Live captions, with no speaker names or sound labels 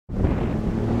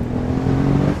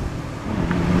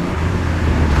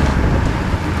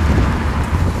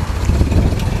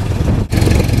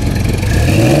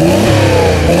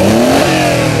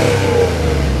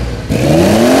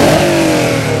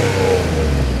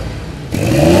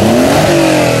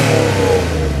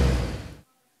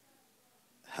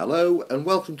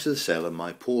welcome to the sale of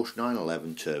my Porsche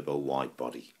 911 Turbo wide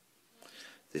body.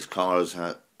 This car has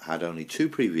had only two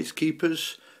previous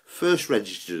keepers, first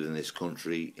registered in this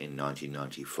country in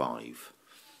 1995,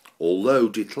 although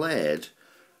declared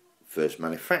first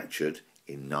manufactured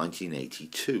in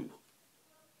 1982.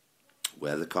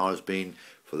 Where the car has been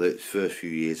for the first few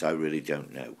years I really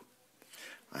don't know.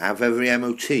 I have every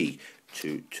MOT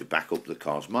to back up the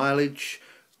car's mileage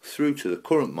through to the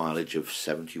current mileage of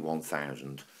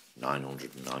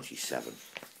 71,997.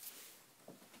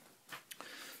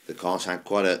 The car's had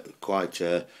quite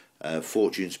a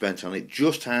fortune spent on it.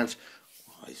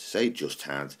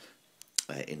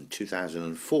 In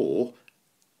 2004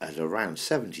 at around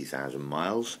 70,000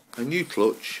 miles, a new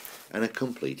clutch and a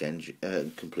complete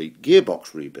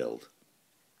gearbox rebuild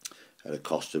at a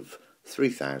cost of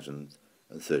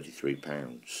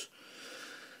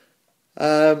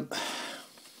 £3,033.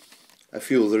 A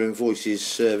few other invoices,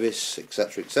 service,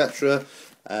 etc, etc.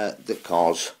 The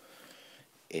car's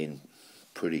in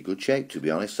pretty good shape, to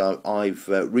be honest. I've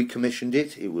recommissioned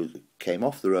it. It came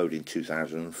off the road in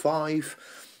 2005.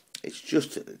 It's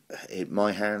just in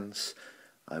my hands.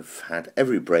 I've had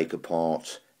every brake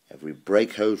apart, every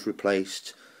brake hose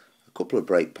replaced, a couple of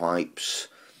brake pipes,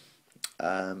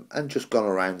 and just gone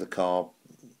around the car,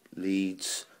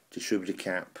 leads, distributor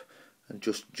cap, and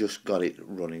just got it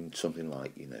running something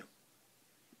like, you know.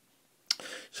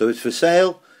 So it's for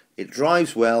sale. It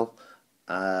drives well.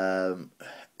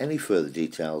 Any further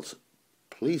details,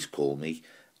 please call me.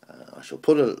 I shall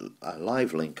put a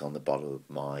live link on the bottom of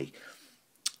my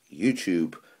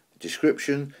YouTube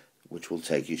description, which will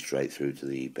take you straight through to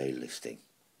the eBay listing.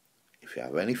 If you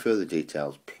have any further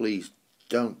details, please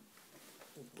don't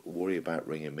worry about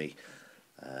ringing me.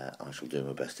 I shall do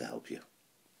my best to help you.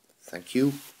 Thank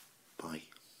you. Bye.